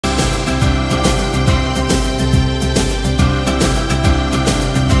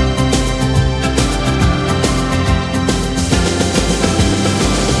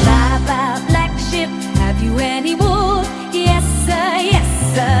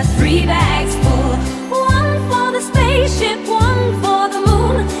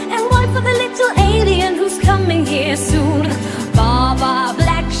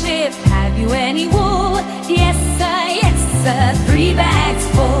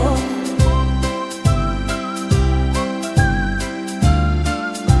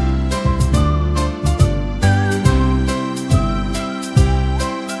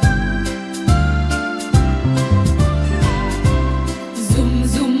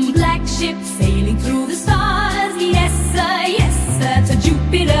ship sailing through the stars. Yes sir, to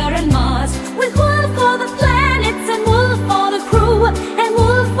Jupiter and Mars. With wool for the planets and wool for the crew, and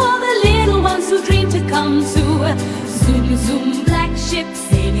wool for the little ones who dream to come too. Zoom, zoom, black ship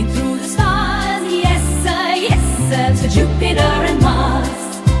sailing through the stars. Yes sir, to Jupiter and Mars.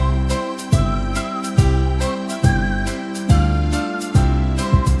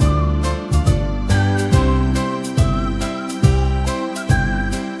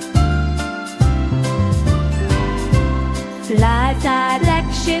 Fly, fly,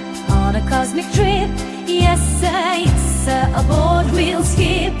 black ship on a cosmic trip. Yes sir, aboard we'll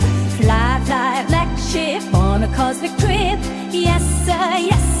skip. Fly, fly, black ship on a cosmic trip. Yes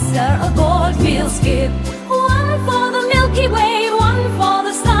sir, aboard we'll skip. One for the Milky Way, one for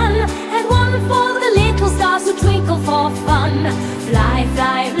the sun, and one for the little stars who twinkle for fun. Fly,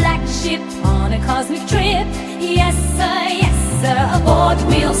 fly, black ship on a cosmic trip. Yes sir, aboard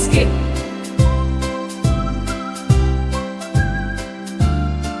we'll skip.